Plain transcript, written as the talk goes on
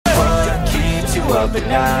up at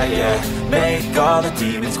night, yeah. Make all the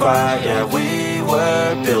demons quiet, yeah. We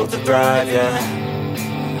were built to thrive,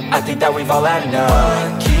 yeah. I think that we've all had enough.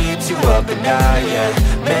 What keeps you up at night, yeah.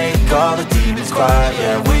 Make all the demons quiet,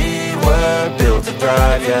 yeah. We were built to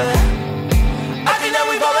thrive, yeah. I think that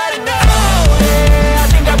we've all had enough, yeah. I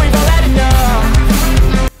think that we've all had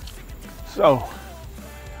enough. So,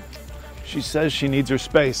 she says she needs her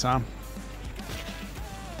space, huh?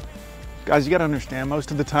 Guys, you gotta understand,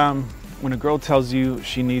 most of the time when a girl tells you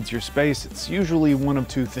she needs your space, it's usually one of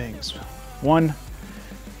two things. One,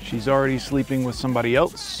 she's already sleeping with somebody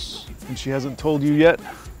else and she hasn't told you yet.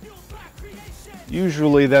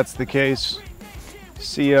 Usually that's the case.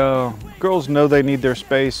 See, girls know they need their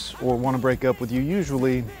space or want to break up with you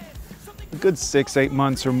usually a good 6-8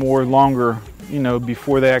 months or more longer,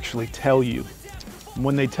 before they actually tell you.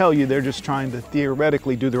 When they tell you, they're just trying to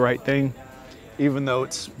theoretically do the right thing, even though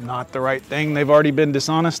it's not the right thing. They've already been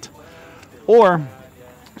dishonest. Or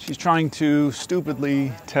she's trying to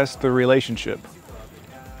stupidly test the relationship,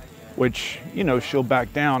 which, she'll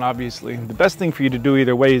back down, obviously. The best thing for you to do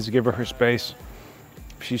either way is give her space.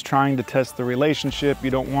 If she's trying to test the relationship, you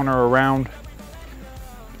don't want her around.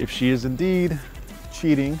 If she is indeed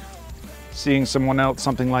cheating, seeing someone else,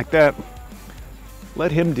 something like that,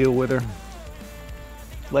 let him deal with her.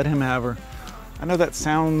 Let him have her. I know that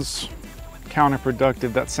sounds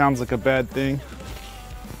counterproductive. That sounds like a bad thing.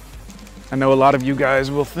 I know a lot of you guys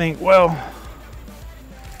will think, well,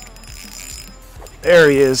 there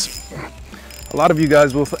he is. A lot of you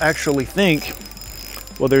guys will actually think,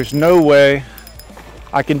 well, there's no way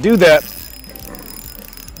I can do that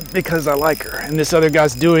because I like her. And this other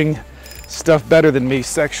guy's doing stuff better than me,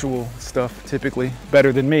 sexual stuff typically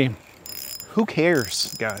better than me. Who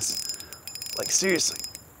cares, guys? Like, seriously.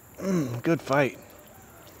 Good fight.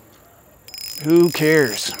 Who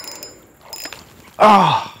cares?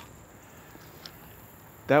 Ah!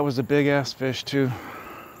 That was a big ass fish too.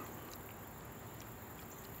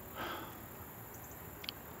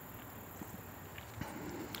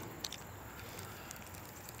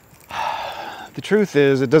 The truth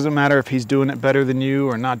is, it doesn't matter if he's doing it better than you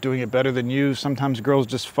or not doing it better than you. Sometimes girls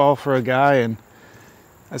just fall for a guy and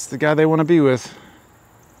that's the guy they want to be with.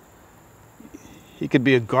 He could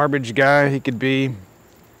be a garbage guy. He could be,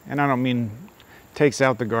 and I don't mean takes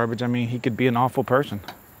out the garbage. I mean, he could be an awful person.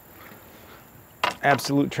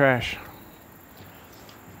 Absolute trash.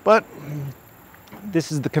 But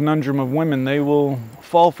this is the conundrum of women. They will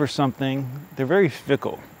fall for something. They're very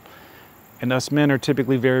fickle. And us men are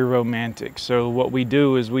typically very romantic. So what we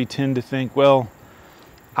do is we tend to think, well,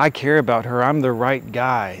 I care about her. I'm the right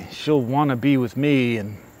guy. She'll want to be with me.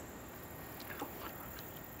 And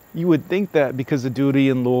you would think that because of duty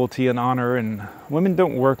and loyalty and honor. And women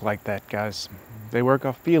don't work like that, guys. They work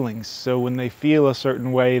off feelings. So when they feel a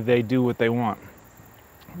certain way, they do what they want,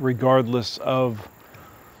 regardless of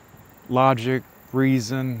logic,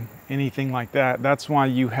 reason, anything like that. That's why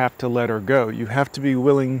you have to let her go. You have to be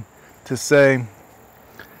willing to say,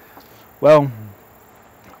 well,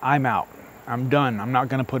 I'm out. I'm done. I'm not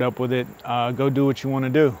going to put up with it. Go do what you want to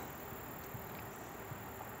do.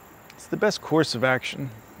 It's the best course of action.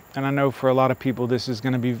 And I know for a lot of people this is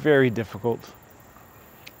going to be very difficult.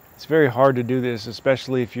 It's very hard to do this,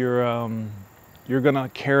 especially if you're going to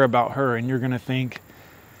care about her and you're going to think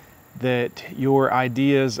that your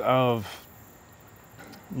ideas of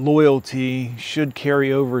loyalty should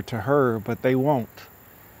carry over to her, but they won't.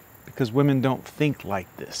 Because women don't think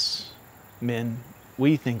like this. Men,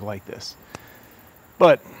 we think like this.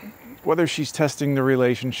 But whether she's testing the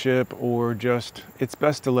relationship or just, it's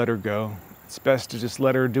best to let her go. It's best to just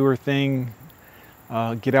let her do her thing,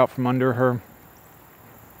 get out from under her.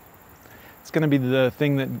 It's going to be the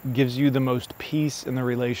thing that gives you the most peace in the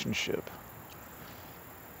relationship.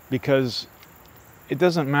 Because it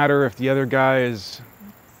doesn't matter if the other guy is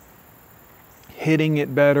hitting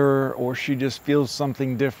it better or she just feels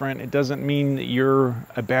something different. It doesn't mean that you're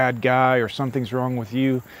a bad guy or something's wrong with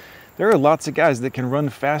you. There are lots of guys that can run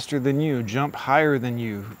faster than you, jump higher than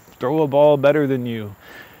you, throw a ball better than you.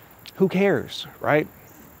 Who cares, right?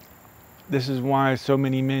 This is why so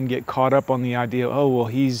many men get caught up on the idea, oh, well,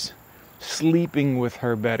 he's sleeping with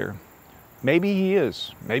her better. Maybe he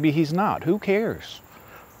is. Maybe he's not. Who cares?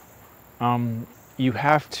 You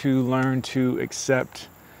have to learn to accept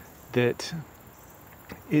that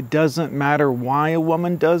it doesn't matter why a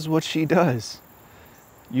woman does what she does.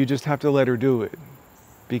 You just have to let her do it.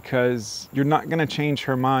 Because you're not going to change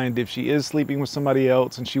her mind. If she is sleeping with somebody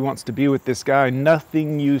else and she wants to be with this guy,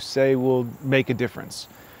 nothing you say will make a difference.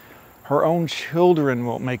 Her own children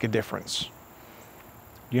won't make a difference.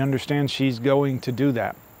 You understand? She's going to do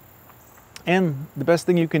that. And the best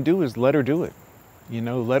thing you can do is let her do it.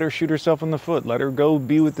 Let her shoot herself in the foot. Let her go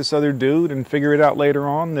be with this other dude and figure it out later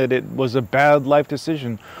on that it was a bad life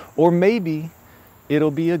decision. Or maybe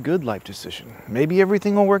it'll be a good life decision. Maybe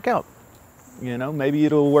everything will work out. Maybe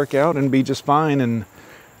it'll work out and be just fine and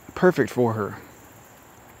perfect for her.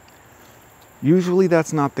 Usually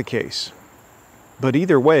that's not the case. But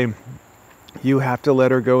either way, you have to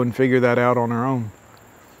let her go and figure that out on her own.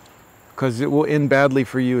 Because it will end badly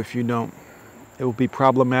for you if you don't. It will be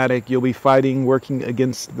problematic. You'll be fighting, working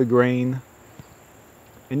against the grain.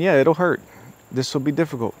 And yeah, it'll hurt. This will be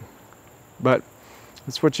difficult. But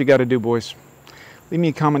that's what you got to do, boys. Leave me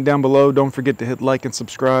a comment down below. Don't forget to hit like and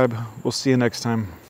subscribe. We'll see you next time.